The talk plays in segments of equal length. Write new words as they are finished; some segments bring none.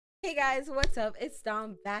Hey guys, what's up? It's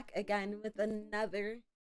Dom back again with another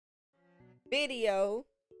video.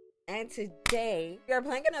 And today we are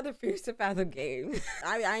playing another Fierce to Fathom game.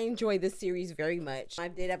 I enjoy this series very much. I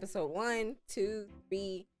did episode 1, 2,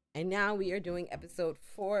 3, and now we are doing episode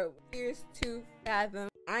 4, Fierce to Fathom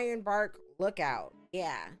Ironbark Lookout.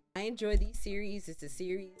 Yeah, I enjoy these series. It's a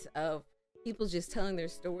series of people just telling their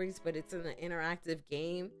stories, but it's an interactive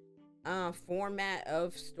game format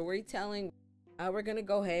of storytelling. We're gonna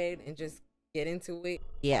go ahead and just get into it.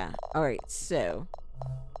 Yeah, all right, so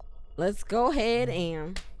let's go ahead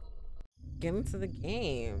and get into the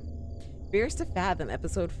game. Fierce to Fathom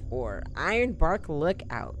episode 4, Ironbark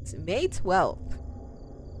Lookout, May 12th.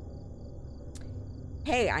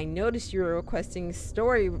 Hey, I noticed you were requesting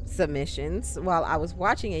story submissions while I was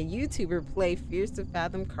watching a YouTuber play Fierce to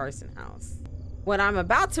Fathom Carson House. What I'm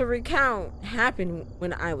about to recount happened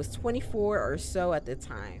when I was 24 or so at the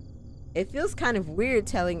time. It feels kind of weird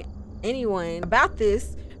telling anyone about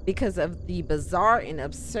this because of the bizarre and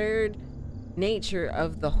absurd nature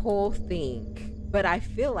of the whole thing, but I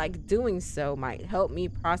feel like doing so might help me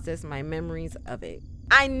process my memories of it.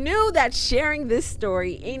 I knew that sharing this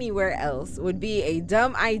story anywhere else would be a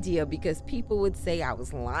dumb idea because people would say I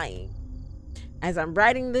was lying. As I'm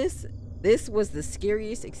writing this was the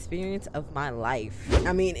scariest experience of my life.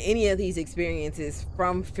 I mean, any of these experiences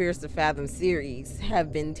from Fierce to Fathom series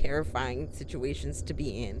have been terrifying situations to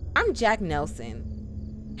be in. I'm Jack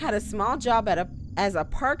Nelson. Had a small job as a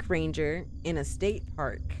park ranger in a state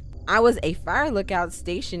park. I was a fire lookout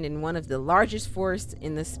stationed in one of the largest forests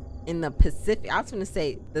in the Pacific. I was going to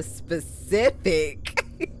say the specific,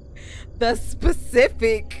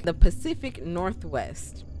 the Pacific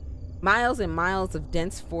Northwest. Miles and miles of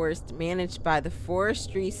dense forest managed by the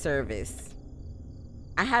Forestry Service.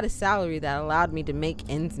 I had a salary that allowed me to make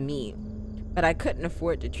ends meet, but I couldn't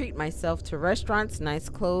afford to treat myself to restaurants, nice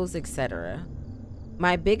clothes, etc.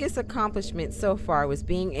 My biggest accomplishment so far was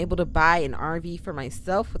being able to buy an RV for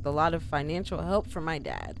myself with a lot of financial help from my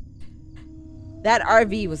dad. That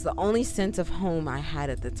RV was the only sense of home I had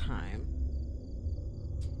at the time.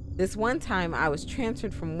 This one time I was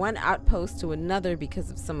transferred from one outpost to another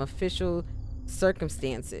because of some official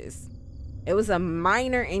circumstances. It was a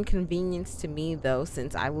minor inconvenience to me though,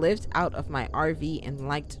 since I lived out of my RV and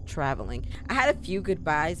liked traveling. I had a few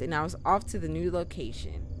goodbyes and I was off to the new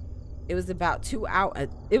location. It was about a 2-hour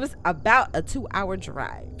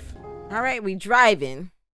drive. All right, we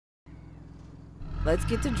driving. Let's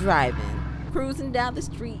get to driving. Cruising down the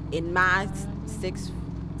street in my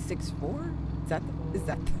 664.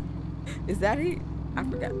 Is that it? I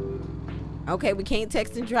forgot. Okay, we can't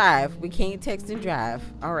text and drive.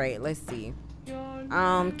 All right, let's see.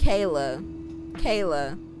 Kayla,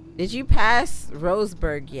 did you pass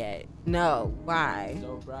Roseburg yet? No. Why?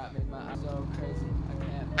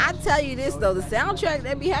 I tell you this though, the soundtrack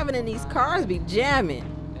they be having in these cars be jamming.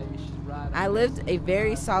 I lived a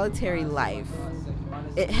very solitary life.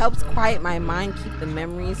 It helps quiet my mind, keep the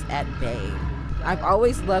memories at bay. I've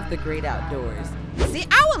always loved the great outdoors. See,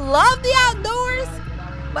 I would love the outdoors,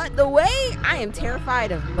 but the way I am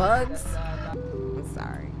terrified of bugs. I'm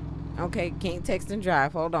sorry. Okay, can't text and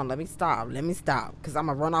drive. Hold on, let me stop, because I'm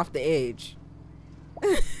gonna run off the edge.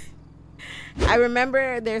 I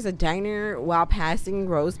remember there's a diner while passing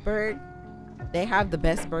Roseburg. They have the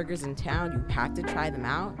best burgers in town. You have to try them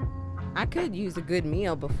out. I could use a good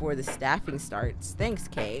meal before the staffing starts. Thanks,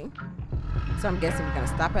 Kay. So I'm guessing we're gonna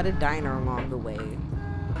stop at a diner along the way.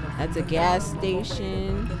 That's a gas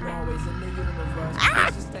station. Ah!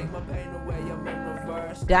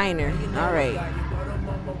 Diner. All right.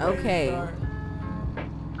 Okay.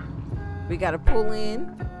 We gotta pull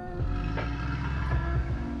in.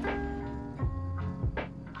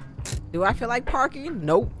 Do I feel like parking?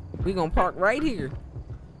 Nope. We gonna park right here.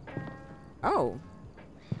 Oh.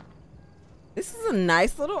 This is a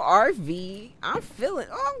nice little RV. I'm feeling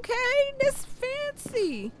okay. This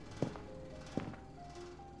fancy.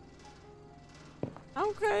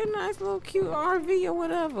 Okay, nice little cute RV or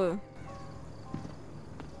whatever.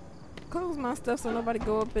 Close my stuff so nobody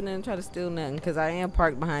go up in there and try to steal nothing, because I am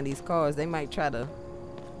parked behind these cars. They might try to,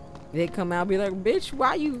 they come out and be like, bitch,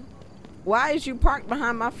 why is you parked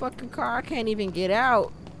behind my fucking car? I can't even get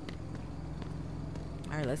out.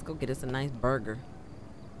 All right, let's go get us a nice burger.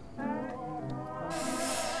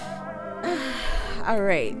 All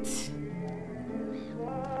right.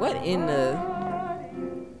 What in the...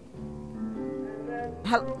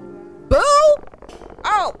 Boo!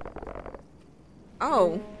 Oh!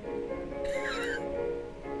 Oh.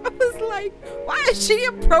 I was like, why is she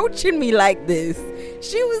approaching me like this?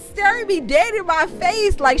 She was staring me dead in my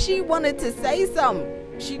face like she wanted to say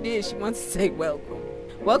something. She did. She wanted to say welcome.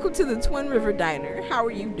 Welcome to the Twin River Diner. How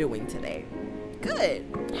are you doing today? Good.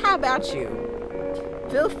 How about you?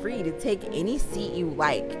 Feel free to take any seat you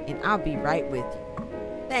like, and I'll be right with you.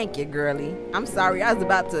 Thank you, girlie. I'm sorry, I was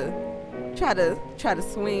about to try to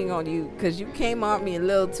swing on you because you came on me a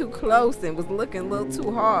little too close and was looking a little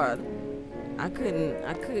too hard. I couldn't.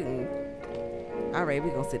 All right,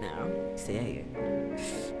 we gonna sit down. Sit here.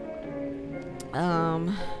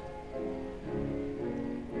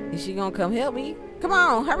 Is she gonna come help me? Come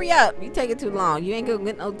on, hurry up. You taking too long. You ain't gonna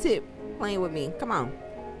get no tip playing with me. Come on.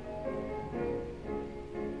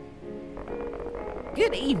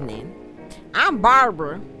 Good evening. I'm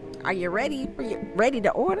Barbara. Are you ready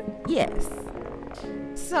to order? Yes.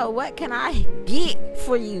 So what can I get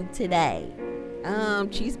for you today?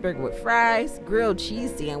 Cheeseburger with fries, grilled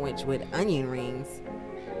cheese sandwich with onion rings.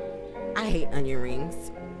 I hate onion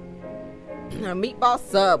rings. A meatball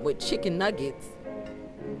sub with chicken nuggets.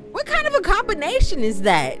 What kind of a combination is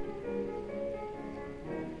that?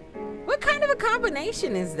 What kind of a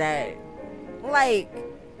combination is that? Like,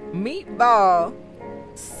 meatball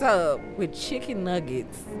sub with chicken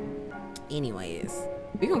nuggets. Anyways,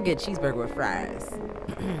 we gonna get cheeseburger with fries.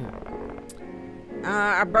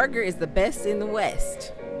 Our burger is the best in the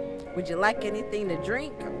West. Would you like anything to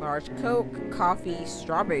drink? A large Coke, coffee,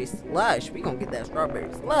 strawberry slush. We gonna get that strawberry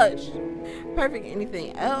slush. Perfect.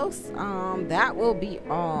 Anything else? That will be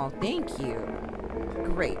all. Thank you.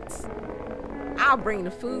 Great. I'll bring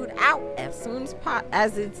the food out as soon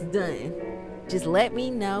as it's done. Just let me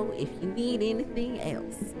know if you need anything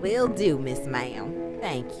else. Will do, Miss Ma'am.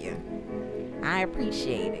 Thank you. I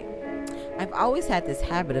appreciate it. I've always had this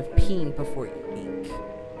habit of peeing before eating.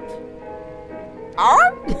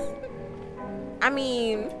 I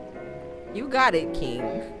mean, you got it, King.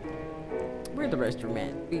 Where's the restroom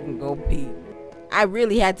at? We can go pee. I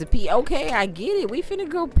really had to pee. Okay, I get it. We finna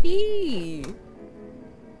go pee.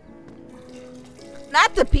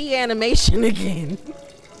 Not the pee animation again.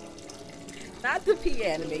 Not the pee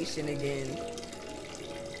animation again.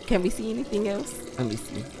 Can we see anything else? Let me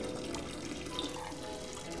see.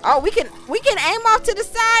 Oh, we can aim off to the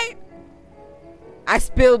side. I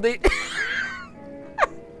spilled it.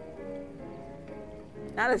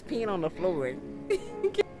 Now it's peeing on the floor.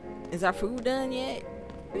 Is our food done yet?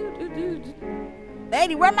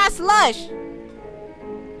 Lady, where my slush?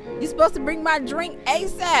 You supposed to bring my drink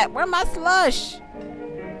ASAP. Where my slush?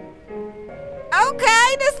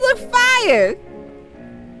 Okay, this look fire.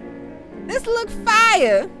 This look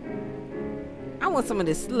fire. I want some of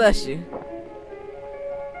this slushy.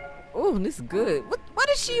 Oh, this is good. What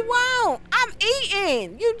does she want? I'm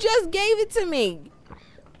eating. You just gave it to me.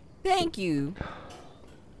 Thank you.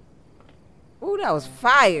 Oh, that was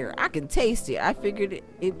fire. I can taste it. I figured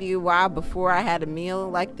it'd be a while before I had a meal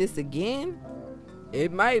like this again.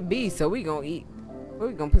 It might be, so we gonna eat.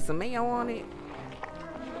 We're gonna put some mayo on it.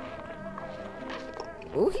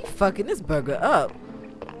 Oh, he fucking this burger up.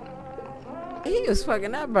 He was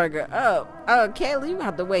fucking that burger up. Kayla, you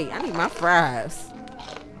have to wait. I need my fries.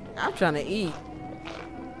 I'm trying to eat.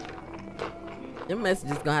 Your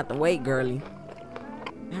message is gonna have to wait, girlie.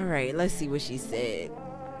 All right, let's see what she said.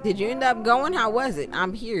 Did you end up going? How was it?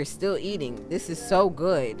 I'm here, still eating. This is so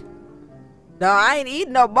good. No, I ain't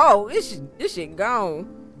eating no more. This shit gone.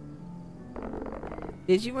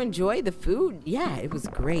 Did you enjoy the food? Yeah, it was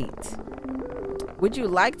great. Would you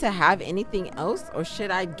like to have anything else, or should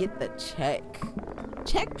I get the check?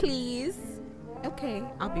 Check, please. Okay,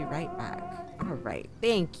 I'll be right back. All right,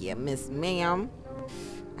 thank you, Miss Ma'am.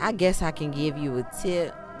 I guess I can give you a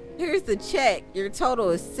tip. Here's the check. Your total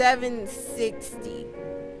is $7.60.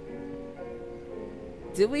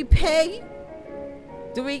 Do we pay?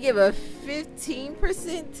 Do we give a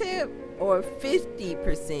 15% tip or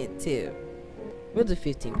 50% tip? We'll do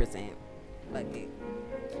 15%. Fuck it.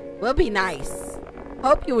 We'll be nice.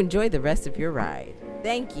 Hope you enjoy the rest of your ride.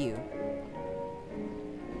 Thank you.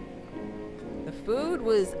 The food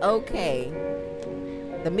was okay.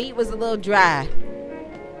 The meat was a little dry.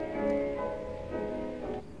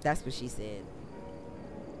 That's what she said.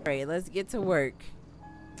 All right, let's get to work.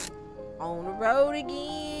 On the road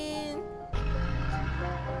again.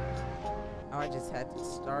 Oh, I just had to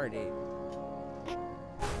start it.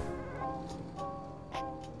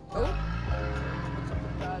 Oh.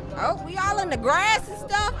 Oh, we all in the grass and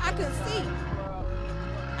stuff? I couldn't see.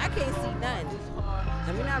 I can't see nothing.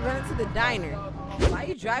 Let me not run into the diner. Why are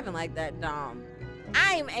you driving like that, Dom?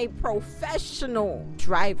 I am a professional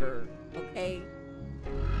driver, okay?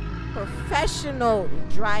 Professional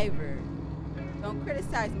driver. Don't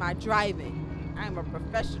criticize my driving. I'm a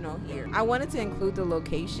professional here. I wanted to include the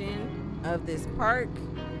location of this park.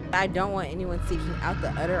 I don't want anyone seeking out the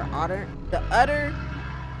utter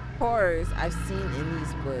horrors I've seen in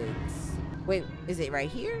these woods. Wait, is it right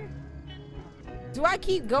here? Do I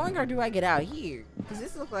keep going or do I get out here? Does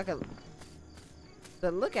this look like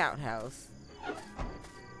the lookout house?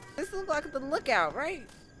 This looks like the lookout, right?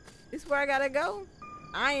 This is where I gotta go?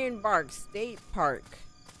 Ironbark State Park.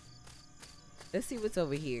 Let's see what's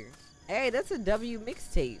over here. Hey, that's a W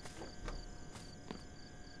mixtape.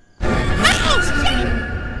 Oh, shit!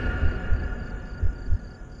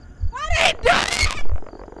 Why they do that?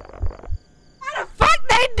 Why the fuck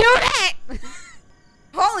they do that?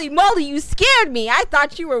 Holy moly, you scared me. I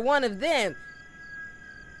thought you were one of them.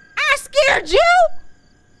 I scared you?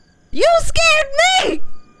 You scared me?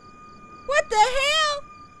 What the hell?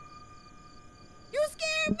 You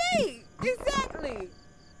scared me. Exactly.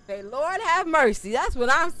 Say, Lord have mercy. That's what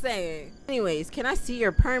I'm saying. Anyways, can I see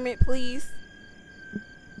your permit, please?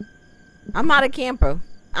 I'm not a camper.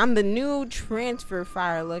 I'm the new transfer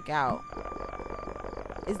fire lookout.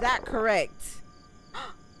 Is that correct?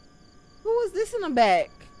 Who is this in the back?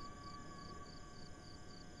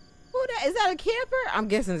 Who that? Is that a camper? I'm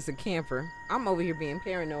guessing it's a camper. I'm over here being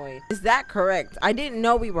paranoid. Is that correct? I didn't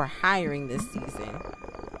know we were hiring this season.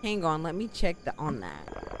 Hang on, let me check on that.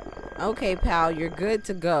 Okay, pal, you're good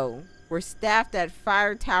to go. We're staffed at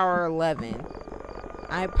Fire Tower 11.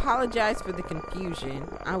 I apologize for the confusion.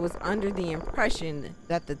 I was under the impression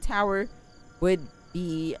that the tower would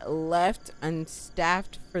be left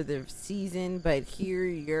unstaffed for the season, but here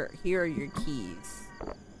are your keys.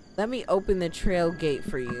 Let me open the trail gate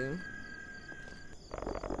for you.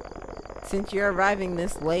 Since you're arriving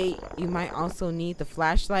this late, you might also need the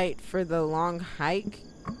flashlight for the long hike.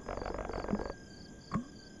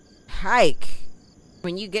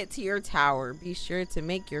 When you get to your tower, be sure to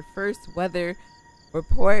make your first weather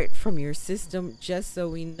report from your system just so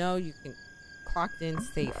we know you can clock in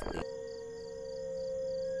safely.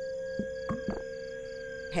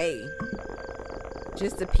 Hey,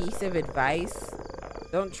 just a piece of advice.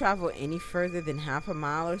 Don't travel any further than half a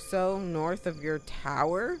mile or so north of your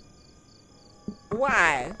tower.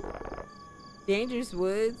 Why? Dangerous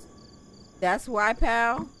woods. That's why,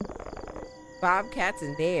 pal. Bobcats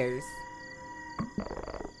and bears.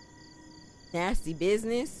 Nasty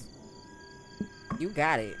business. You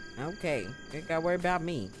got it. Okay. You gotta worry about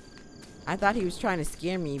me. I thought he was trying to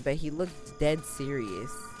scare me, but he looked dead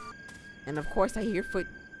serious. And of course I hear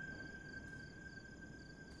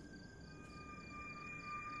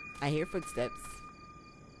footsteps.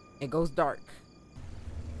 It goes dark.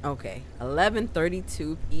 Okay.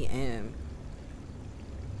 11:32 p.m.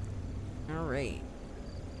 Alright.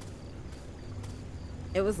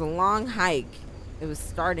 It was a long hike. It was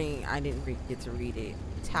starting. I didn't get to read it.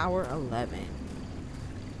 Tower 11.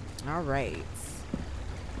 Alright.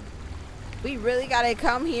 We really gotta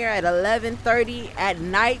come here at 11:30 at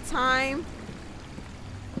nighttime.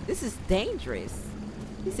 This is dangerous.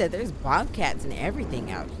 He said there's bobcats and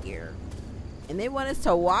everything out here. And they want us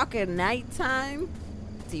to walk at nighttime.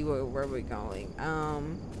 Let's see where we're going.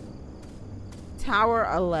 Tower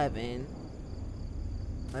 11.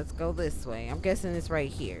 Let's go this way. I'm guessing it's right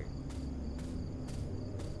here.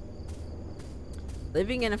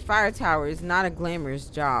 Living in a fire tower is not a glamorous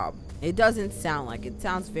job. It doesn't sound like it. It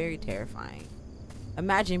sounds very terrifying.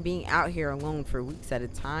 Imagine being out here alone for weeks at a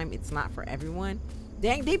time. It's not for everyone.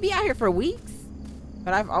 Dang, they be out here for weeks?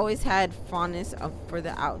 But I've always had fondness for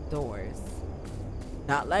the outdoors.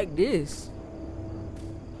 Not like this.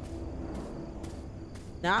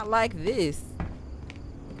 Not like this.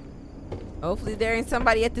 Hopefully there ain't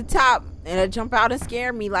somebody at the top and it'll jump out and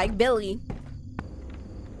scare me like Billy.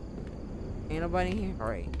 Ain't nobody here?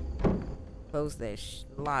 Alright. Close that.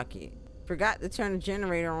 Lock it. Forgot to turn the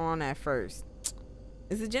generator on at first.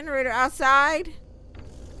 Is the generator outside?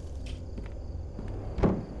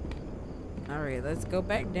 Alright, let's go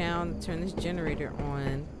back down. Turn this generator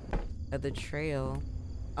on at the trail.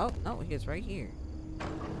 Oh, no, it's right here.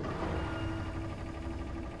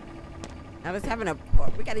 Now let's have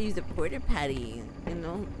we gotta use a porta potty. You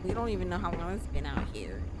know, we don't even know how long it's been out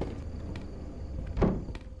here.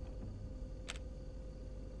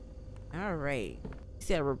 Alright. He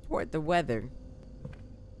said report the weather.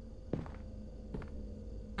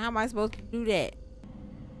 How am I supposed to do that?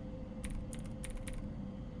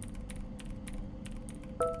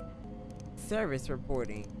 Service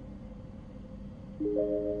reporting.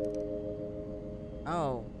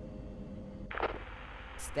 Oh.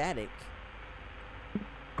 Static.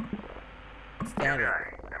 Static. Hey,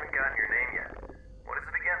 haven't gotten your name yet. What is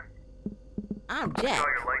it again? I'm Jack. I saw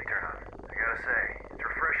your light turn on. I gotta say, it's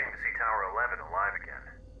refreshing to see Tower 11 alive again.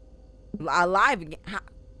 Alive again?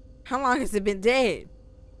 How long has it been dead?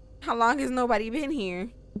 How long has nobody been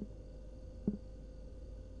here?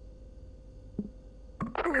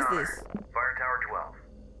 Who is this? Fire Tower 12.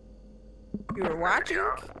 You were watching?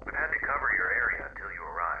 We've had to cover your area until you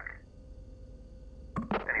arrived.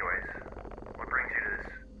 Anyways, what brings you to this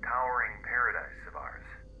towering paradise of ours?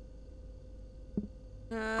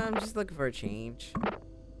 I'm just looking for a change. An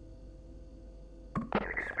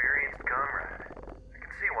experienced comrade. I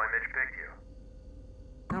can see why Mitch picked you.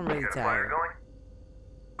 I'm really You got a fire tired. going?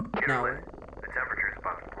 Get No. her lit. The temperature is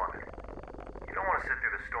about to plummet. You don't want to sit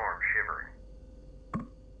through the storm shivering.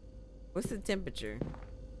 What's the temperature?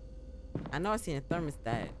 I know I seen a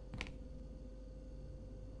thermostat.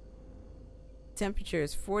 Temperature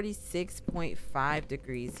is 46.5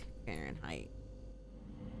 degrees Fahrenheit.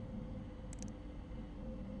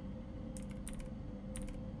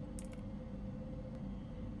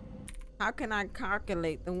 How can I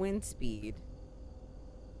calculate the wind speed?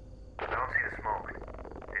 I don't see the smoke.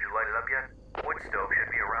 Did you light it up yet? Wood stove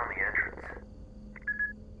should be around the entrance.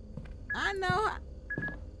 I know.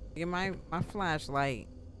 Get my flashlight.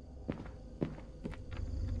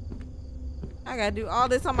 I gotta do all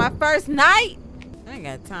this on my first night. I ain't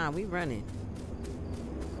got time. We running.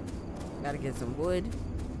 Gotta get some wood.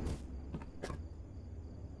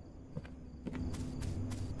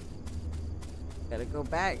 Gotta go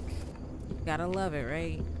back. Gotta love it,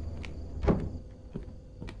 right?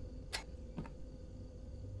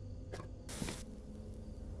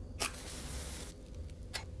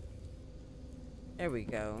 There we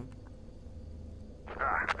go.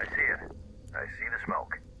 Ah, I see it. I see the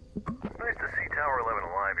smoke. Nice to see Tower 11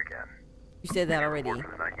 alive again. You said that already. Report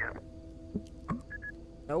for the night yet?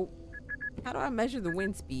 Nope. How do I measure the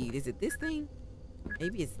wind speed? Is it this thing?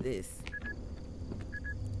 Maybe it's this.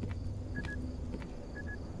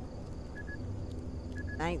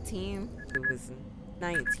 $19. It was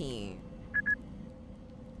 19.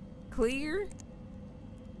 Clear?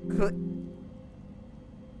 You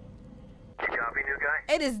copy, new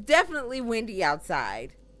guy? It is definitely windy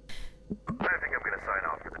outside. I think I'm gonna sign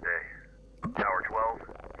off for the day. Tower 12,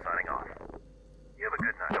 signing off. You have a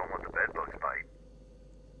good night. Don't let the bed bugs bite.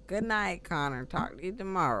 Good night, Connor. Talk to you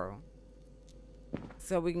tomorrow.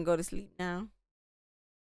 So we can go to sleep now?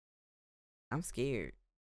 I'm scared.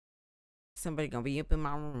 Somebody gonna be up in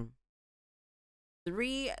my room.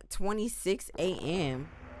 3:26 a.m.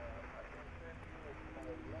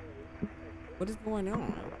 What is going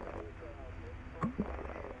on?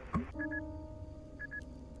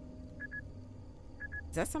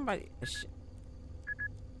 Is that somebody?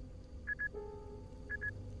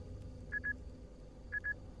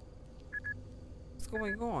 What's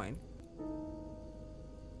going on?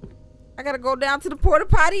 I gotta go down to the porta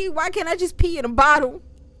potty. Why can't I just pee in a bottle?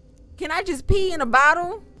 Can I just pee in a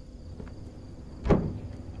bottle?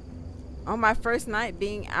 On my first night,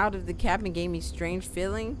 being out of the cabin gave me a strange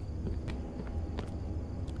feeling.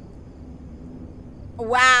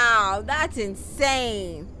 Wow, that's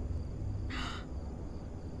insane.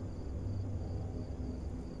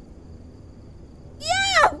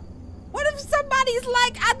 Yeah! What if somebody's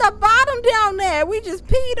like at the bottom down there? We just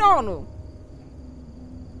peed on them.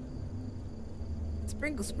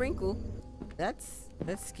 Sprinkle, sprinkle. That's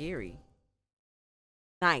scary.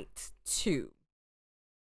 Night 2.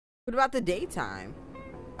 What about the daytime?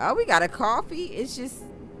 Oh, we got a coffee. It's just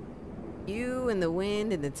you and the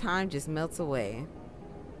wind, and the time just melts away.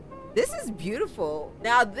 This is beautiful.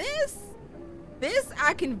 Now this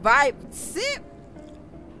I can vibe. Sip.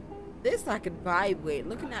 This I can vibe with.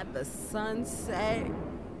 Looking at the sunset.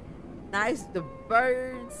 Nice, the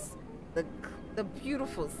birds, the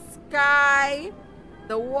beautiful sky,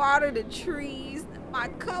 the water, the trees, my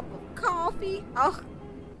cup of coffee. Oh,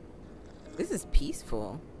 this is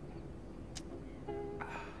peaceful.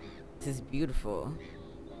 This is beautiful.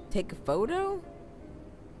 Take a photo?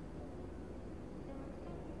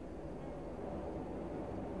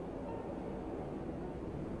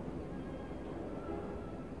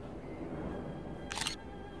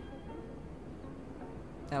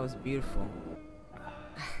 That was beautiful.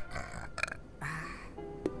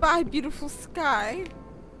 Bye, beautiful sky.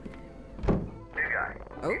 New guy,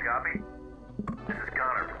 Oh. you copy? This is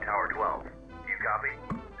Connor from Tower 12. You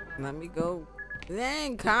copy? Let me go.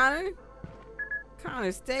 Dang, Connor.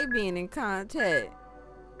 Connor, stay being in contact.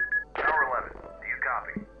 Tower 11, do you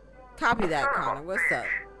copy? Copy that, Son of a Connor. What's bitch. up?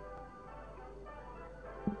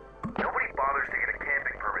 Nobody bothers to get a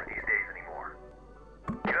camping permit these days anymore.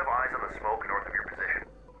 You have eyes on the smoke north of your position.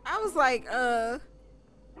 I was like, who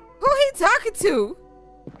he talking to?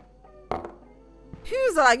 He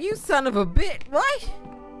was like, you son of a bitch. What?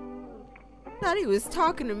 Thought he was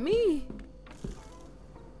talking to me.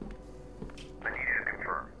 I need you to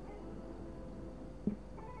confirm. Do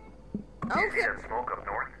you see Okay. that smoke up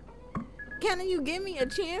north? Can you give me a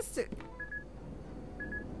chance to?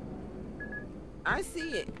 I see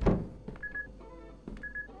it.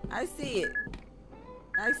 I see it.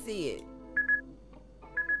 I see it.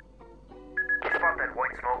 You spot that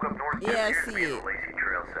white smoke up north? Yeah, I appears to see be in it. the Lacey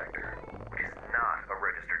Trail sector, which is not a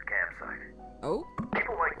registered campsite. Oh.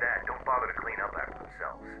 People like that don't bother to clean up after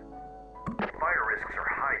themselves. Fire risks are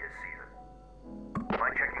high this season.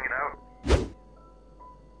 Mind checking it out?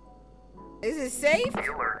 Is it safe? Be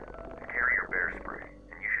alert and carry your bear spray,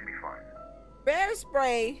 and you should be fine. Bear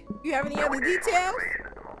spray. You have any No other additional details? information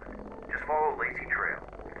at the moment. Just follow Lacey Trail.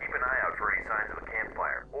 Keep an eye out for any signs of a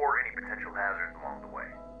campfire or any potential hazards along the way.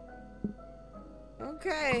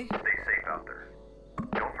 Okay. Stay safe out there.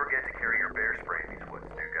 Don't forget to carry your bear spray in these woods,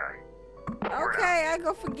 new guy. Over and Okay, I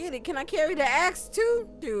go forget it. Can I carry the axe too?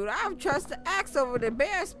 Dude, I trust the axe over the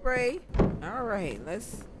bear spray. All right,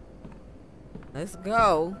 let's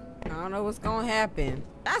go. I don't know what's gonna happen.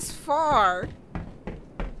 That's far.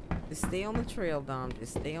 Just stay on the trail, Dom.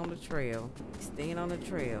 Just stay on the trail. Staying on the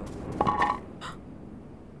trail.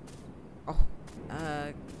 Oh,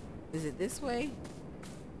 is it this way?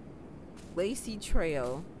 Lacey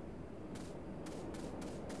Trail.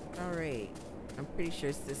 All right. I'm pretty sure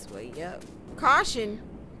it's this way. Yep. Caution.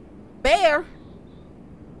 Bear.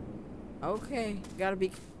 Okay. Gotta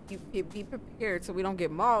be prepared so we don't get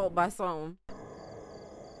mauled by something.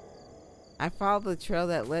 I followed the trail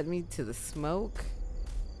that led me to the smoke.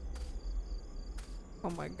 Oh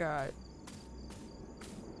my god.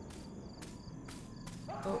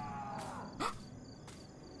 Oh.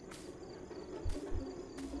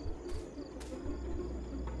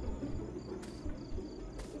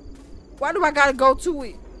 Why do I gotta go to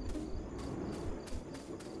it?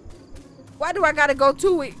 Why do I gotta go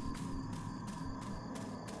to it?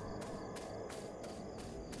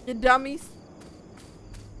 You dummies.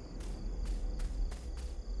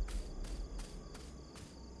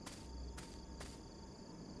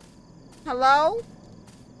 Hello?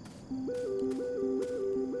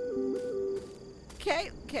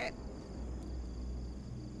 Okay, okay.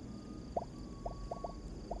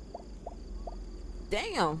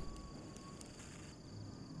 Damn.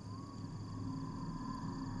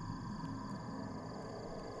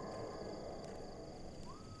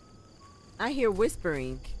 I hear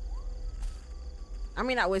whispering. I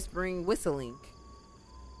mean, not whispering, whistling.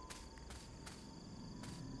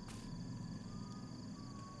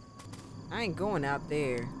 I ain't going out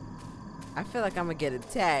there. I feel like I'm gonna get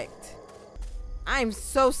attacked. I'm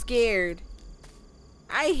so scared.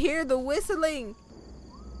 I hear the whistling.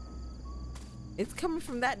 It's coming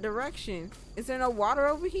from that direction. Is there no water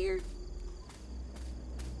over here?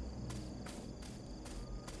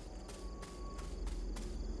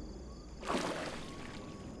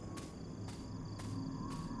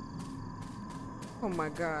 Oh my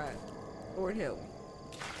God. Lord help me.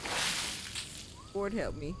 Lord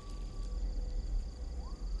help me.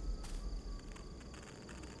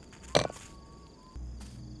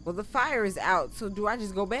 Well, the fire is out, so do I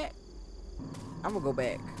just go back? I'm gonna go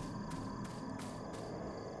back.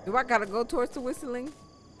 Do I gotta go towards the whistling?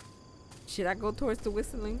 Should I go towards the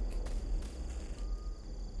whistling?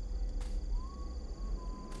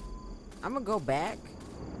 I'm gonna go back.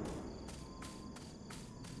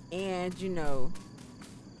 And, you know,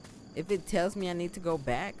 if it tells me I need to go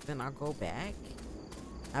back, then I'll go back.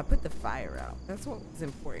 I put the fire out. That's what was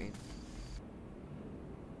important.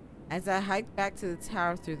 As I hiked back to the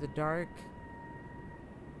tower through the dark,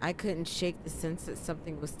 I couldn't shake the sense that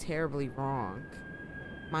something was terribly wrong.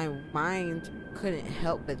 My mind couldn't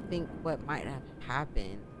help but think what might have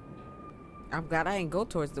happened. I'm glad I didn't go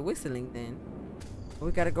towards the whistling then.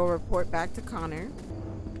 We gotta go report back to Connor.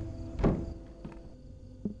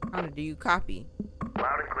 Connor, do you copy?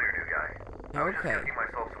 Loud and clear, new guy. I was just Okay. cooking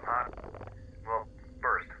myself some hot... Well,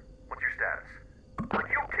 first, what's your status? Are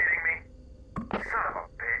you kidding me? Son of a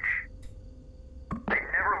bitch. They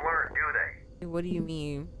never learn, do they? What do you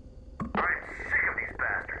mean? I'm sick of these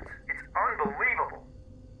bastards. It's unbelievable.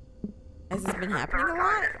 Has this been The happening third a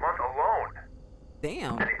time lot? this month alone.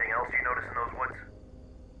 Damn. Anything else you notice in those woods?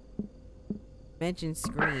 Mention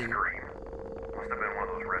scream. Scream. Must have been one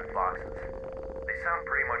of those red foxes. They sound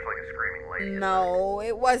pretty much like a screaming lady. No,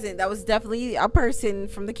 it wasn't. That was definitely a person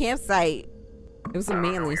from the campsite. It was a I don't know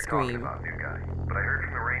manly what you're talking scream. about, new guy, but I heard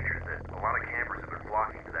from the rangers that a lot of campers have been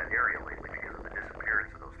flocking to that area lately because of the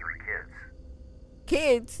disappearance of those 3 kids.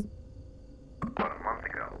 Kids? About a month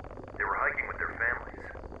ago, they were hiking with their families.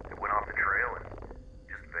 They went off the trail and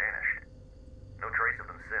just vanished. No trace of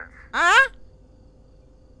them since. Huh?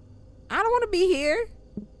 I don't want to be here.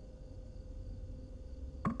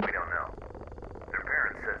 We don't know. Their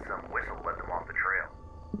parents said some whistle led them off the trail.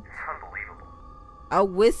 It's unbelievable. A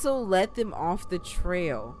whistle let them off the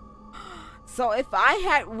trail. So if I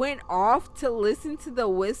had went off to listen to the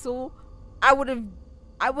whistle, I would have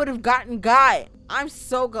gotten got. I'm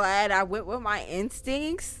so glad I went with my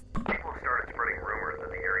instincts. People started spreading rumors that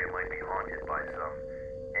the area might be haunted by some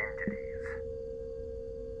entities.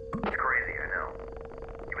 It's crazy, I know.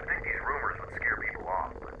 You would think these rumors would scare people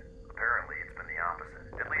off, but apparently it's been the opposite.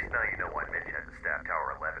 At least now you know why Mitch had to staff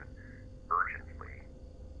Tower 11 urgently.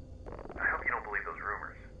 I hope you don't believe those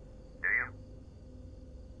rumors. Do you?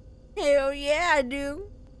 Hell yeah, I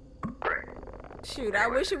do. Great. Shoot, I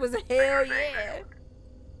wish it was a hell yeah.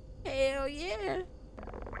 Hell yeah.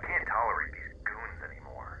 We can't tolerate these goons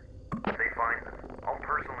anymore. If they find them, I'll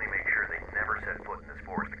personally make sure they never set foot in this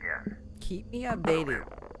forest again. Keep me updated.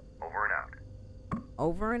 Over and out.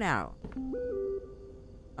 Over and out.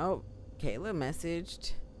 Oh, Kayla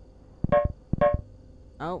messaged.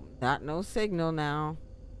 Oh, not no signal now.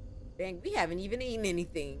 Dang, we haven't even eaten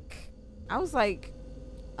anything. I was like,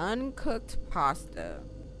 uncooked pasta.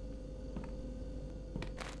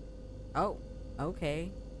 Oh,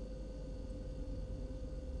 okay.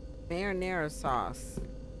 Marinara sauce.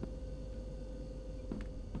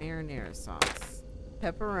 Marinara sauce.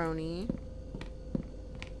 Pepperoni.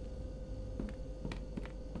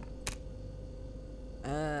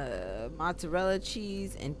 Mozzarella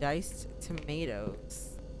cheese and diced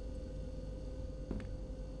tomatoes.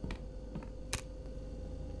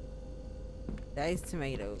 Diced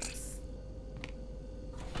tomatoes.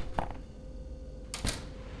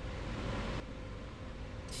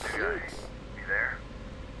 Hey guys, you there?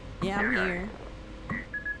 Yeah, I'm here.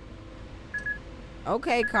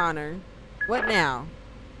 Okay, Connor. What now?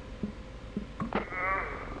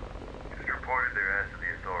 Just reported their ass to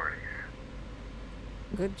the authorities.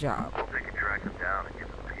 Good job. Hope they can track them down and give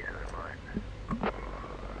them peace of their mind.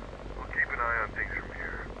 We'll keep an eye on things from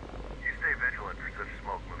here. You stay vigilant for such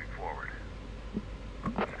smoke moving forward.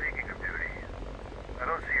 Speaking of duty, I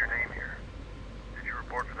don't see your name here. Did you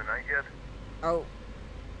report for the night yet? Oh,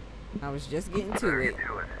 I was just getting to it. Get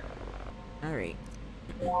to it. All right.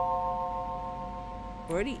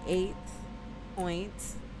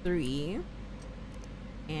 48.3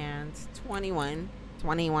 and 21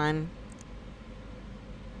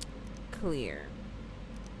 clear.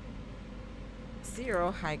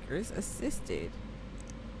 0 hikers assisted.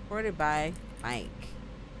 Reported by Mike.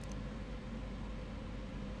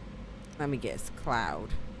 Let me guess, Cloud.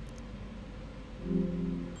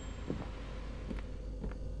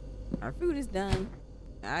 Our food is done.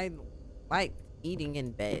 I like eating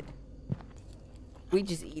in bed. We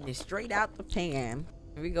just eating it straight out the pan.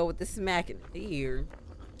 And we go with the smack in the ear.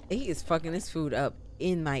 He is fucking his food up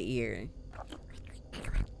in my ear.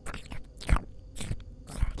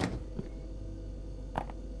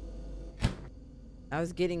 I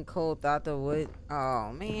was getting cold, thought the wood.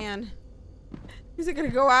 Oh man. Is it gonna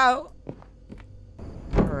go out?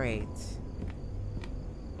 Alright.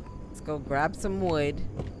 Let's go grab some wood.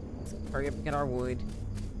 Let's hurry up and get our wood.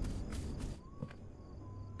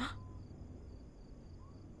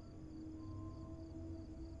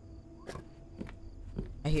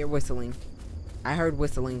 I hear whistling. I heard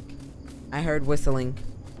whistling. I heard whistling.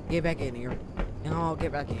 Get back in here. No,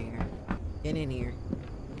 get back in here. Get in here.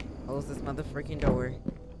 Close this motherfucking door.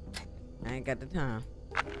 I ain't got the time.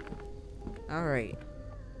 Alright.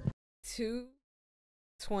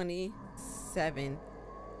 2:27.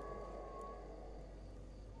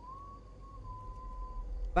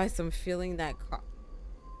 By some feeling that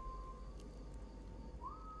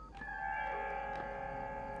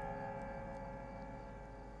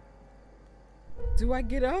do I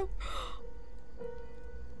get up?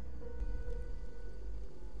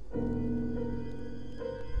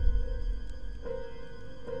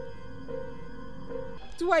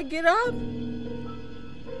 Do I get up?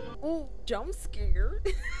 Oh, jump scare.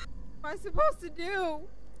 What am I supposed to do?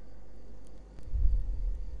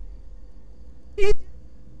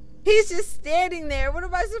 He's just standing there. What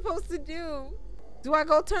am I supposed to do? Do I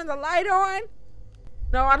go turn the light on?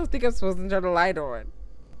 No, I don't think I'm supposed to turn the light on.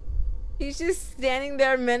 He's just standing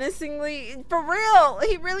there menacingly. For real,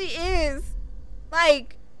 he really is.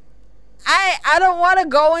 Like, I don't want to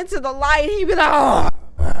go into the light. He'd be like, oh,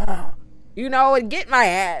 you know, and get my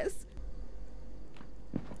ass.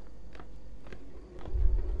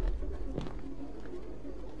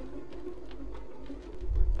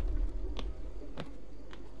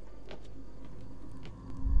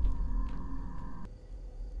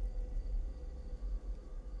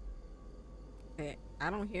 Okay, I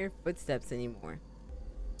don't hear footsteps anymore.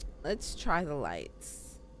 Let's try the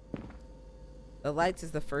lights. The lights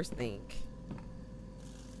is the first thing.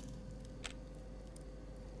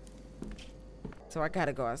 So I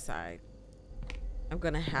gotta go outside. I'm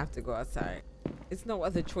gonna have to go outside. It's no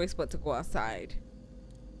other choice but to go outside.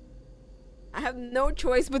 I have no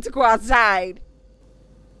choice but to go outside.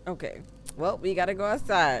 Okay. Well, we gotta go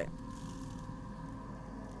outside.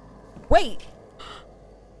 Wait.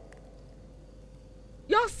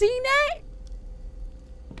 Y'all seen that?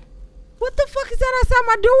 What the fuck is that outside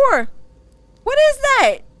my door? What is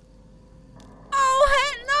that?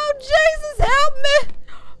 Oh, heck no, Jesus, help me.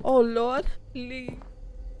 Oh, Lord, please.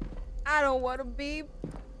 I don't want to be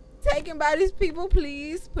taken by these people,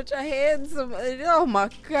 please. Put your hands on. Oh, my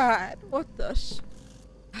God. What the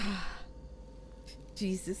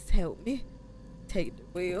Jesus, help me. Take the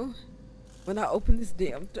wheel. When I open this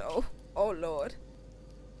damn door. Oh, Lord.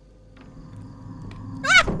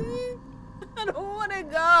 I don't want to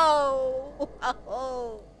go.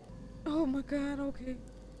 Oh, my God. Okay.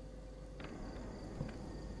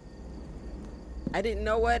 I didn't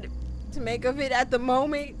know what to make of it at the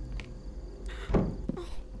moment.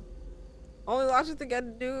 Only logical thing I got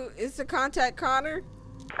to do is to contact Connor.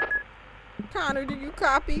 Connor, do you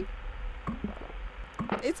copy?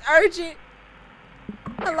 It's urgent.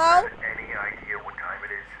 Hello? Any idea what time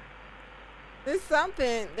it is?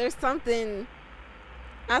 There's something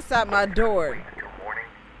outside my door. Wait until morning.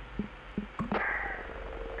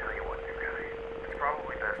 Tell you what, you guys. It's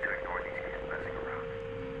probably best to ignore these kids messing around.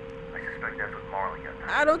 I suspect that's what Marley got.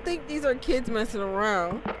 I don't think these are kids messing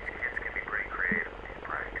around. These kids can be pretty creative with these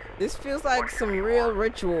pranks. This feels like some real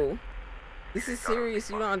ritual. This is serious.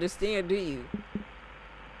 You don't understand, do you?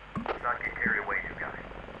 Let's not get carried away, you guys.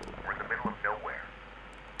 We're in the middle of nowhere.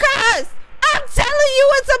 Cuz! I'm telling you,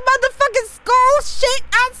 it's a motherfucking school shit.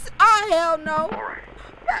 Oh, hell no. Alright.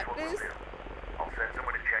 Here's what we'll do. I'll send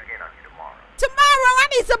someone to check in on you tomorrow. Tomorrow, I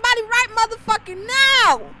need somebody right motherfucking now.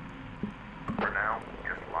 For now,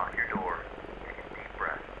 just lock your door, take a deep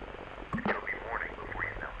breath, and it'll be morning before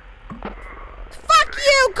you know it. Fuck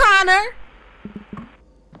you, Connor.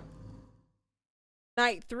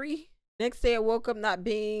 Night 3. Next day, I woke up not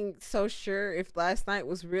being so sure if last night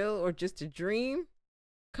was real or just a dream.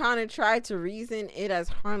 Connor tried to reason it as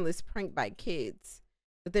harmless prank by kids,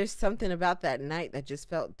 but there's something about that night that just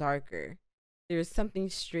felt darker. There was something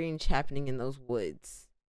strange happening in those woods.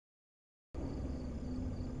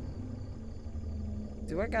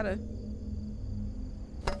 Do I gotta...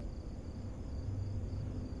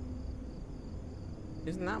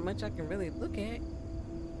 There's not much I can really look at.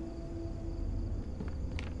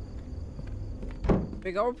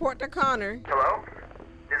 We go report to Connor. Hello?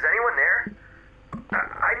 Is anyone there?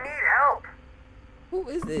 I need help. Who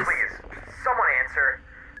is this? Please, someone answer.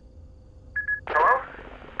 Hello?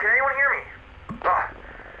 Can anyone hear me? Oh,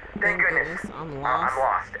 thank goodness. I'm lost. I'm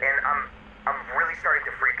lost, and I'm really starting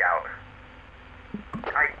to freak out.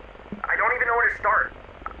 I don't even know where to start.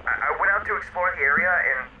 I went out to explore the area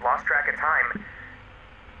and lost track of time.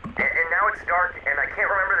 And now it's dark, and I can't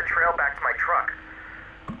remember the trail back to my truck.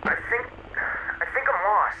 I think I'm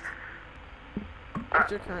lost.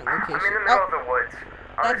 What's your current location? I'm in the middle of the woods.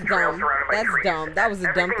 That's dumb. That's trees. dumb. That was a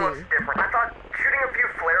dumb Everything thing. looks different. I thought shooting a few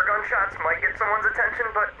flare gun shots might get someone's attention,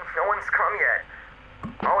 but no one's come yet.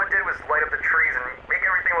 All it did was light up the trees and make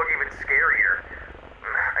everything look even scarier.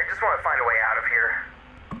 I just want to find a way out of here.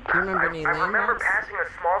 Do you remember any I remember landmarks? passing a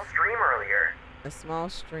small stream earlier. A small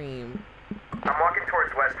stream. I'm walking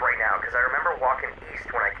towards west right now because I remember walking east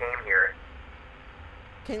when I came here.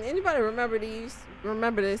 Can anybody remember these?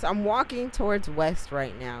 Remember this? I'm walking towards west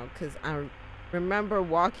right now because I remember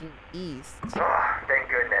walking east. Oh, thank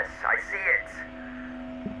goodness. I see it.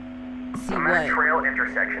 See I'm at a what? trail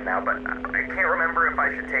intersection now, but I can't remember if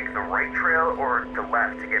I should take the right trail or the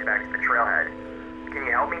left to get back to the trailhead. Can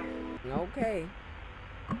you help me? Okay.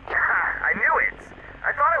 I knew it.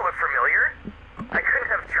 I thought it looked familiar. I couldn't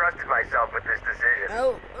have trusted myself with this decision.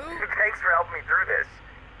 Oh. Thanks for helping me through this.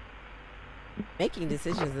 Making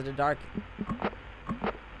decisions in the dark. I'm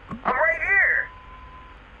right here.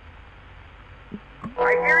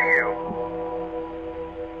 I hear you.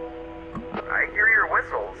 I hear your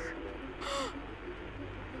whistles.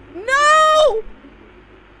 No!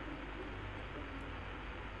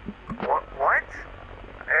 What?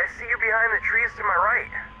 I see you behind the trees to my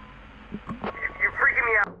right. You're freaking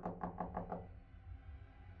me out.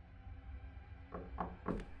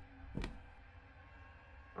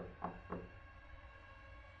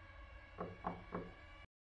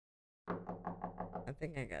 I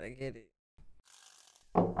think I gotta get it.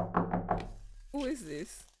 Who is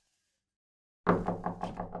this?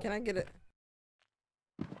 Can I get it?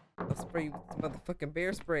 I'll spray you with this motherfucking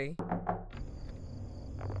bear spray.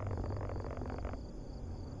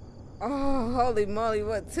 Oh, holy moly,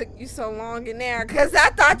 what took you so long in there? Because I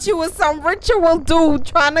thought you was some ritual dude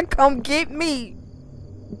trying to come get me.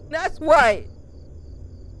 That's what.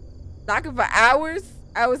 Knocking for hours?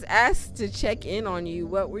 I was asked to check in on you.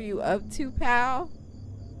 What were you up to, pal?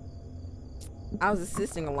 I was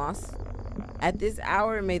assisting a loss. At this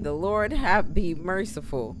hour, may the Lord be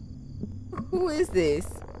merciful. Who is this?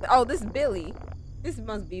 Oh, this is Billy. This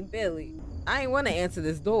must be Billy. I ain't want to answer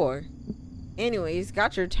this door. Anyways,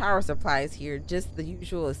 got your tower supplies here. Just the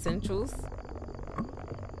usual essentials.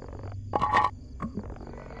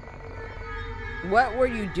 What were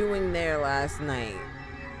you doing there last night?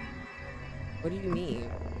 What do you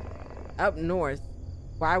mean? Up north.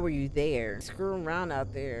 Why were you there? Screwing around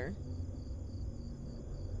out there.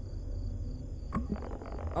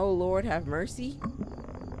 Oh Lord, have mercy.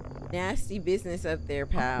 Nasty business up there,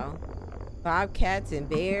 pal. Bobcats and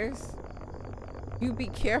bears. You be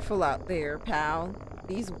careful out there, pal.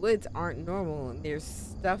 These woods aren't normal, and there's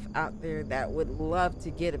stuff out there that would love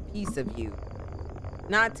to get a piece of you.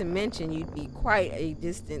 Not to mention you'd be quite a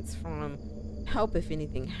distance from help if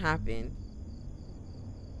anything happened.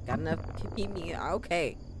 Got enough to keep me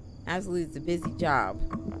okay. Absolutely, it's a busy job.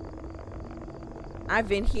 I've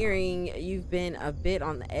been hearing you've been a bit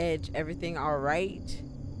on the edge. Everything all right?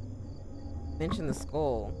 Mention the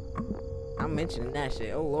skull. I'm mentioning that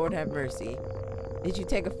shit. Oh Lord, have mercy. Did you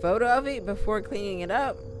take a photo of it before cleaning it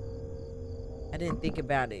up? I didn't think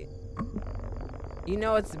about it. You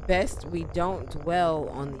know it's best we don't dwell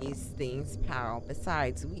on these things, pal.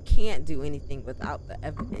 Besides, we can't do anything without the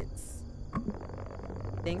evidence.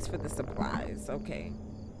 Thanks for the supplies. Okay.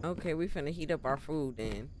 Okay, we finna heat up our food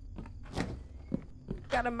then.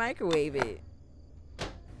 Gotta microwave it.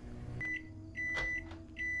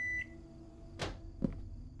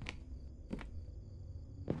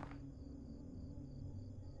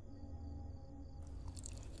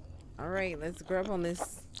 Alright, let's grab on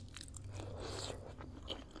this.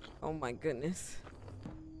 Oh my goodness.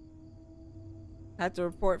 Had to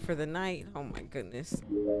report for the night. Oh my goodness.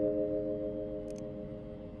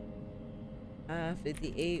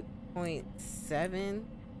 58.7.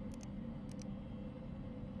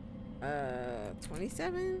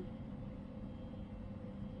 27.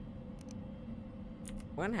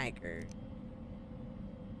 One hiker.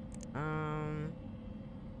 Oh.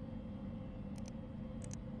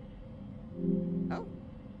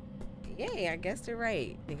 Yay, I guess they're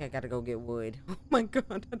right. I think I gotta go get wood. Oh my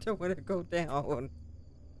god, I don't want to go down.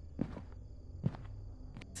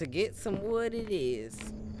 To get some wood it is.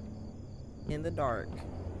 In the dark.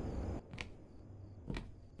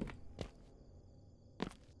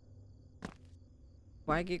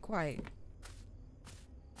 Why get quiet?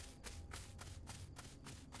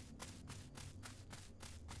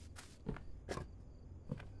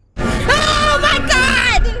 Oh my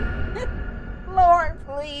god! Lord,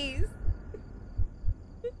 please.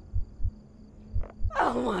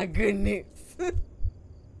 Oh my goodness.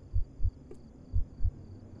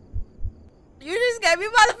 You just gave me a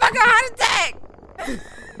motherfucking heart attack!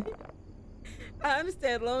 I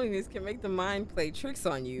understand loneliness can make the mind play tricks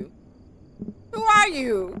on you. Who are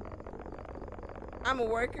you? I'm a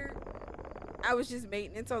worker. I was just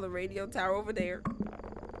maintenance on the radio tower over there.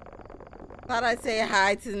 Thought I'd say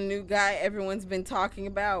hi to the new guy everyone's been talking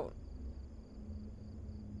about.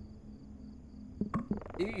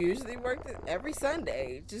 You usually work every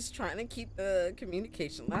Sunday, just trying to keep the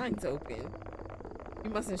communication lines open.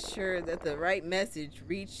 You must ensure that the right message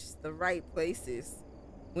reaches the right places.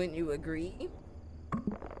 Wouldn't you agree?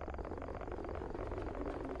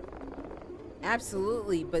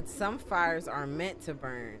 Absolutely, but some fires are meant to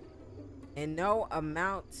burn, and no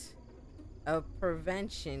amount of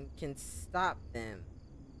prevention can stop them.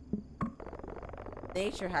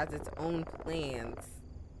 Nature has its own plans.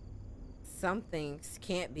 Some things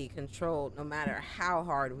can't be controlled no matter how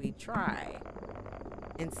hard we try.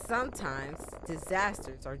 And sometimes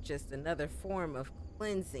disasters are just another form of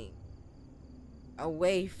cleansing, a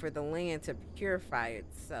way for the land to purify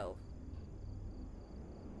itself.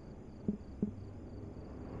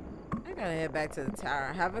 I gotta head back to the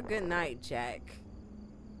tower. Have a good night, Jack.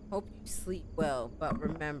 Hope you sleep well, but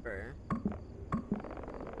remember,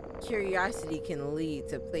 curiosity can lead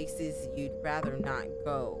to places you'd rather not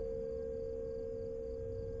go.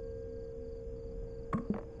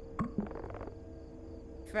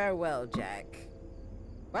 Farewell, Jack.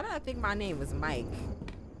 Why did I think my name was Mike?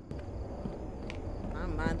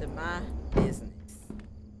 I'm minding my business.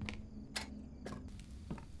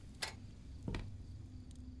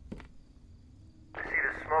 I see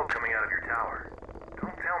the smoke coming out of your tower.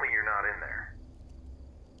 Don't tell me you're not in there.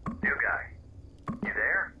 New guy, you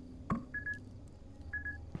there?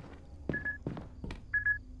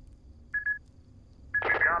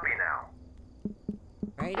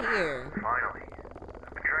 right here. Finally.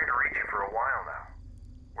 I've been trying to reach you for a while now.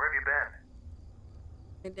 Where have you been?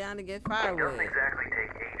 Went down to get It firewood. doesn't exactly take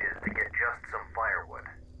ages to get just some firewood.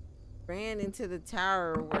 Ran into the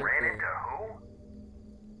tower worker. Ran into who?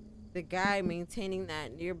 The guy maintaining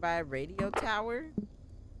that nearby radio tower.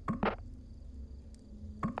 Is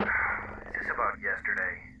this about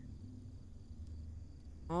yesterday?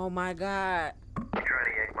 Oh my god. You trying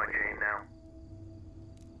to yank my chain now?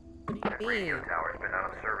 What That do you radio mean? tower's been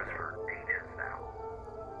out of service for ages now.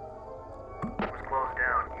 It was closed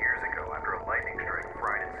down years ago after a lightning strike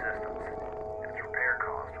fried its systems, and its repair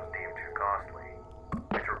cost was deemed too costly.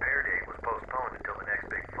 Its repair date was postponed until the next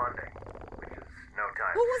big funding, which is no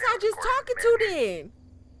time. Who was I just talking to then?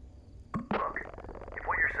 Look, if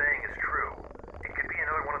what you're saying is true, it could be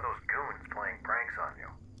another one of those goons playing pranks on you.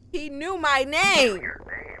 He knew my name. Your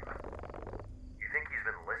name? You think he's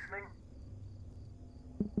been listening?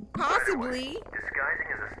 Possibly. By the way, disguising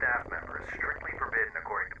as a staff member is strictly forbidden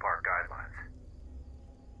according to park guidelines.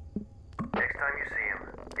 Next time you see him,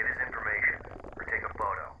 get his information, or take a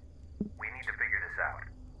photo. We need to figure this out.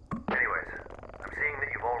 Anyways, I'm seeing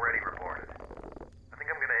that you've already reported. I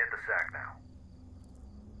think I'm gonna hit the sack now.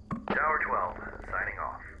 Tower 12, signing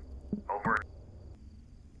off. Over.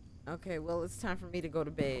 Okay, well, it's time for me to go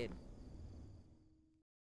to bed.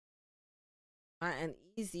 My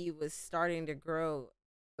uneasy was starting to grow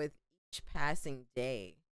with each passing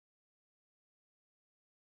day.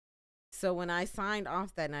 So when I signed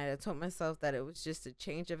off that night, I told myself that it was just a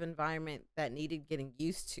change of environment that needed getting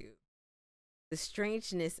used to. The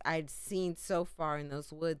strangeness I'd seen so far in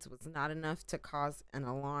those woods was not enough to cause an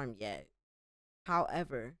alarm yet.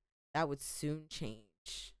 However, that would soon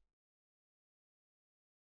change.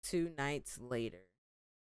 2 nights later,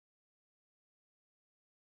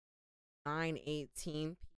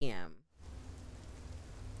 9:18 p.m.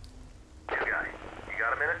 New guy, you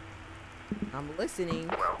got a minute? I'm listening.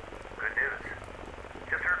 Well, good news.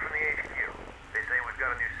 Just heard from the HQ. They say we've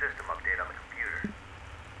got a new system update on the computer.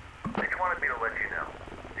 They just wanted me to let you know.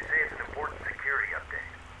 They say it's an important security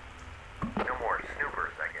update. No more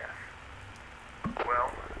snoopers, I guess. Well,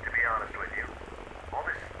 to be honest with you, all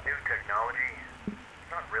this new technology,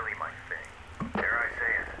 it's not really my thing. Dare I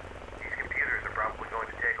say it, these computers are probably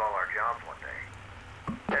going to take all our jobs one day.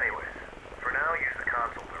 Anyways, for now, use the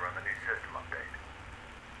console to run the new system update.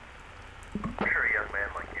 I'm sure a young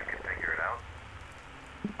man like you can figure it out.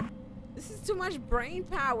 This is too much brain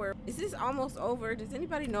power. Is this almost over? Does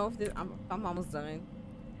anybody know if I'm almost done?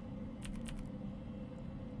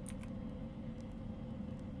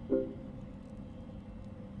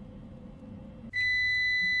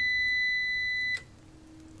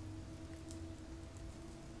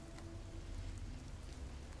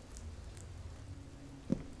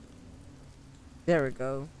 There we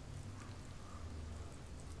go.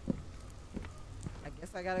 I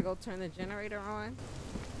guess I gotta go turn the generator on.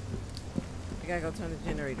 I gotta go turn the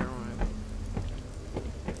generator on.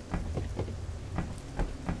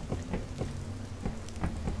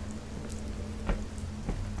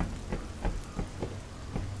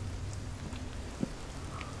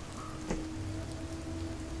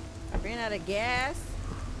 I ran out of gas.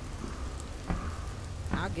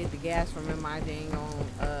 I'll get the gas from in my dang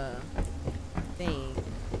on thing.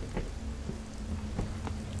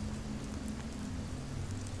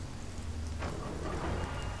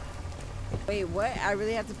 Wait, what? I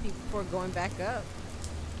really have to pee before going back up?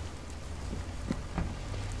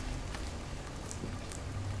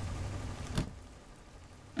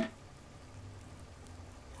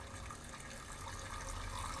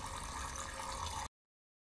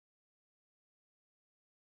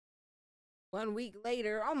 One week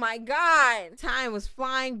later, oh my God, time was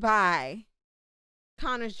flying by.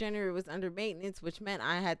 Connor's generator was under maintenance, which meant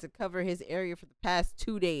I had to cover his area for the past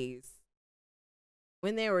 2 days.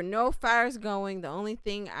 When there were no fires going, the only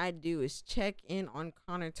thing I'd do is check in on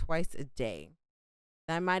Connor twice a day.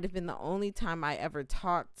 That might have been the only time I ever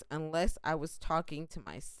talked, unless I was talking to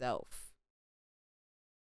myself.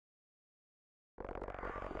 We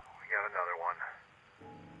got another one.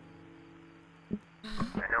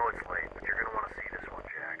 I know it's late, but you're gonna want to see this one,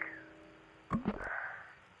 Jack.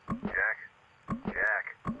 Jack? Jack,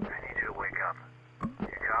 I need you to wake up.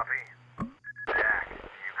 You copy? Jack,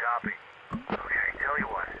 you copy? Okay, tell you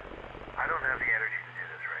what. I don't have the energy to do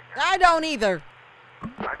this right now. I don't either.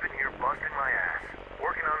 I've been here busting my ass,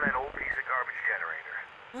 working on that old piece of garbage generator.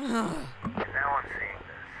 And now I'm seeing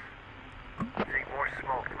this. I'm seeing more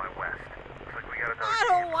smoke to my west. Looks like we got another I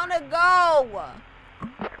don't want to go.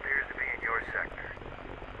 It appears to be in your sector.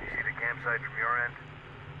 You see the campsite from your end?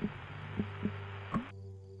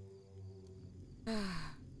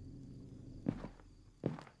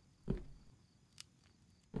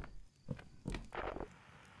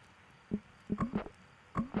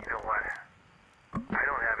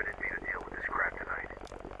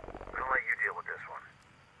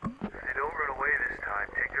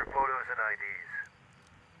 IDs.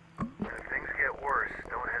 And if things get worse,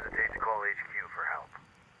 don't hesitate to call HQ for help.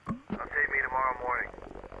 Update me tomorrow morning.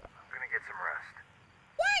 I'm gonna get some rest.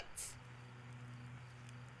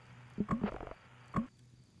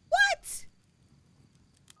 What?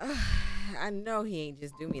 I know he ain't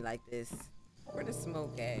just do me like this. Where the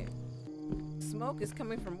smoke at? Smoke is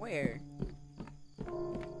coming from where?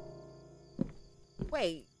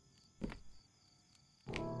 Wait.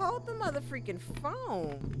 Hold the mother freaking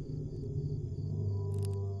phone.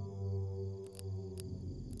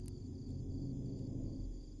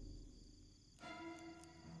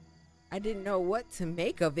 I didn't know what to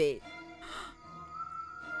make of it.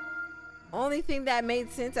 Only thing that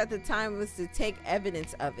made sense at the time was to take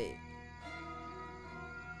evidence of it.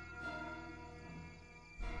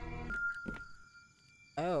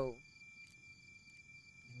 Oh.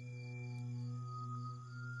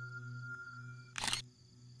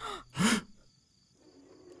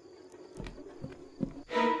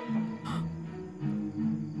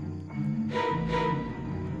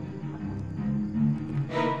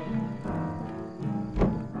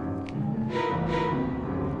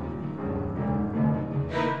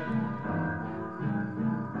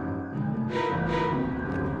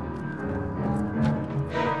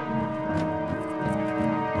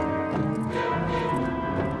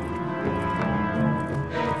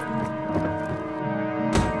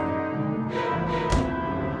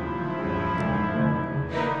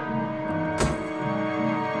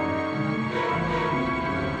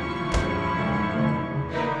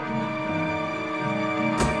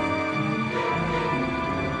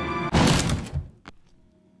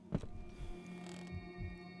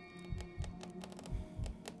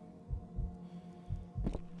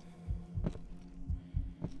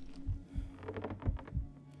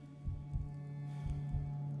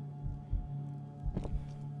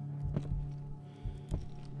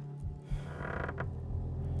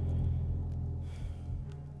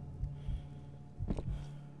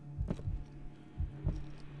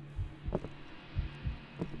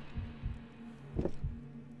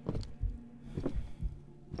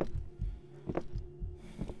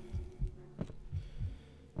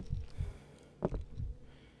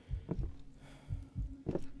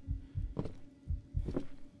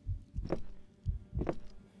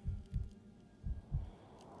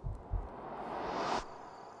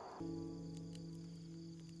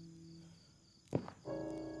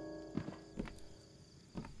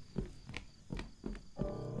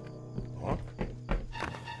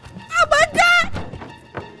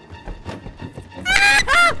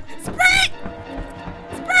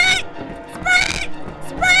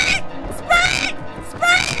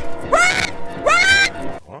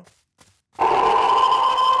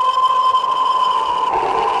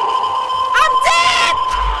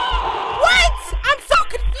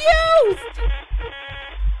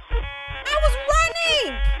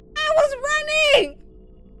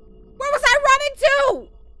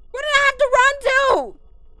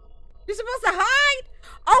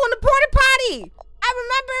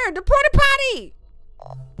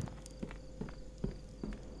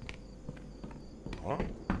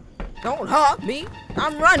 Don't hug me.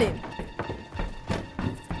 I'm running.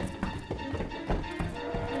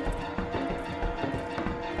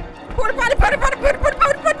 Porta potty, porta potty, porta potty,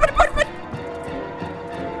 porta potty, porta potty.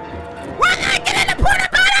 Why did I get in the porta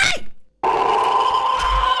potty?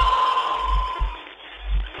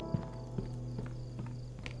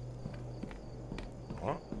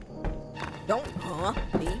 Huh? Don't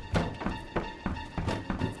me.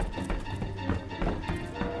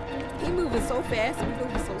 He moving so fast, we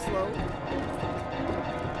moving so slow.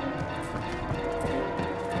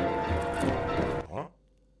 Huh?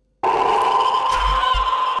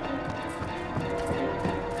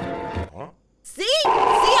 Huh? See,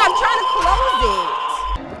 I'm trying to close it.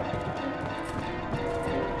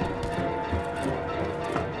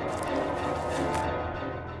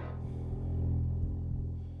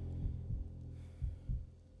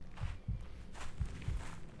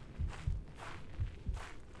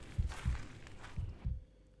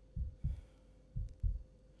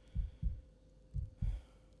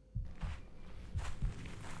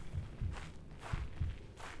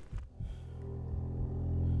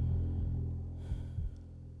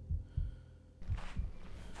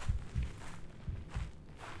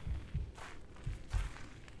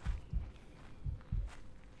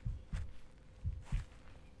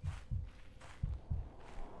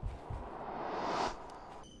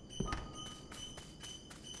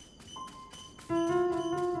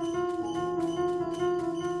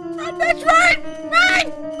 Bitch, run! Run!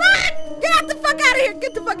 Run! Get out the fuck out of here!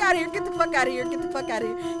 Get the fuck out of here! Get the fuck out of here! Get the fuck out of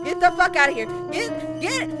here! Get the fuck out of here! Get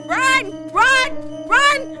it! Run! Run!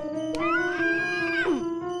 Run!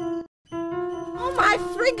 Oh my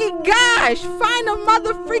freaking gosh! Find a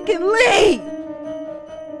mother freaking lead!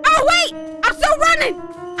 Oh wait! I'm still running!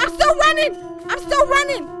 I'm still running! I'm still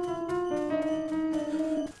running!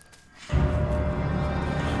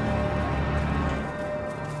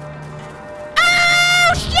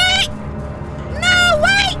 Oh shit! No,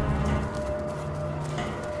 wait!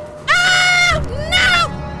 Oh no!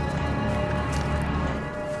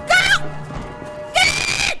 Go! Get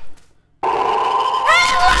it!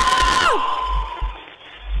 Hello!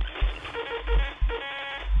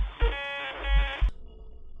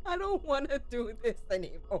 I don't want to do this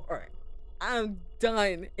anymore. I'm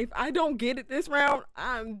done. If I don't get it this round,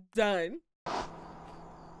 I'm done.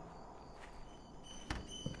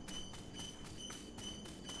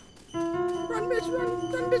 Run, bitch,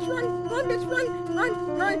 run, run, bitch, run, run, bitch,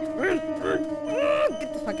 run.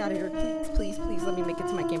 Get the fuck out of here. Please, please, please let me make it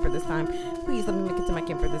to my camper this time. Please let me make it to my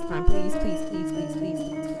camper this time. Please, please, please, please, please,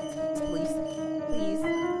 please, please.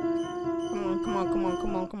 Come on, come on,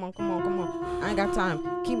 come on, come on, come on, come on. I ain't got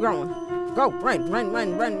time. Keep going. Go, run, run,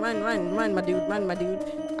 run, run, run, run, run, my dude, run, my dude.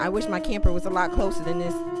 I wish my camper was a lot closer than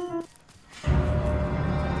this.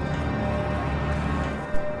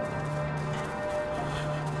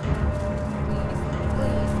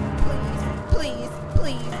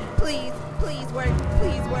 Please work,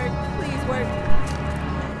 please work, please work.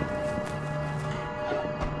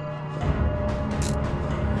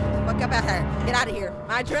 Fuck up out here. Get out of here.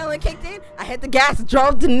 My adrenaline kicked in. I hit the gas and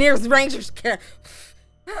drove to the nearest ranger's care.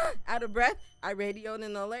 Out of breath, I radioed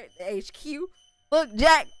an alert to HQ. Look,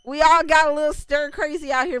 Jack, we all got a little stir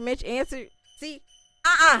crazy out here, Mitch answered. See,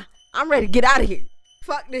 I'm ready to get out of here.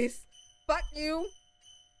 Fuck this. Fuck you.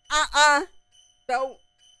 So,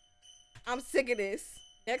 I'm sick of this.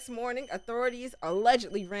 Next morning, authorities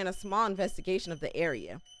allegedly ran a small investigation of the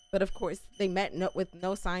area. But of course, they met with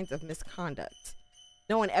no signs of misconduct.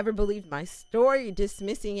 No one ever believed my story,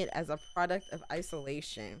 dismissing it as a product of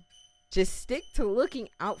isolation. Just stick to looking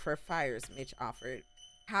out for fires, Mitch offered.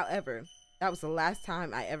 However, that was the last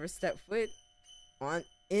time I ever stepped foot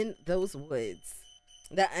in those woods.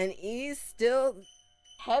 The unease still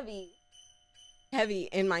heavy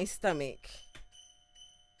in my stomach.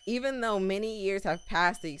 Even though many years have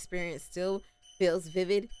passed, the experience still feels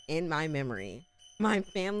vivid in my memory. My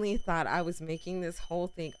family thought I was making this whole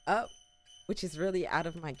thing up, which is really out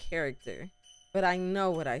of my character. But I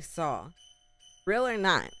know what I saw. Real or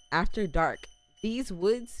not, after dark, these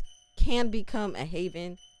woods can become a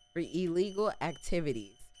haven for illegal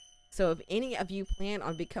activities. So if any of you plan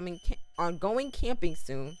on going camping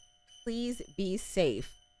soon, please be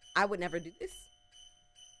safe. I would never do this.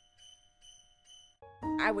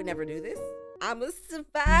 I would never do this. I'm a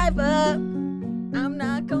survivor. I'm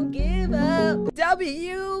not gonna give up.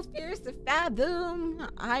 W, Fierce to Fathom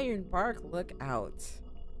Ironbark, look out.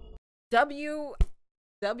 W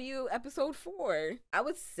episode 4. I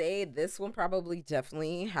would say this one probably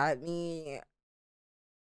definitely had me.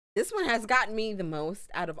 This one has gotten me the most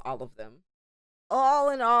out of all of them. All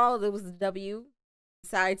in all, it was a W.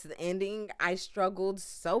 Besides the ending, I struggled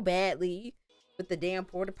so badly with the damn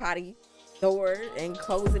porta potty door and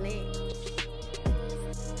closing it.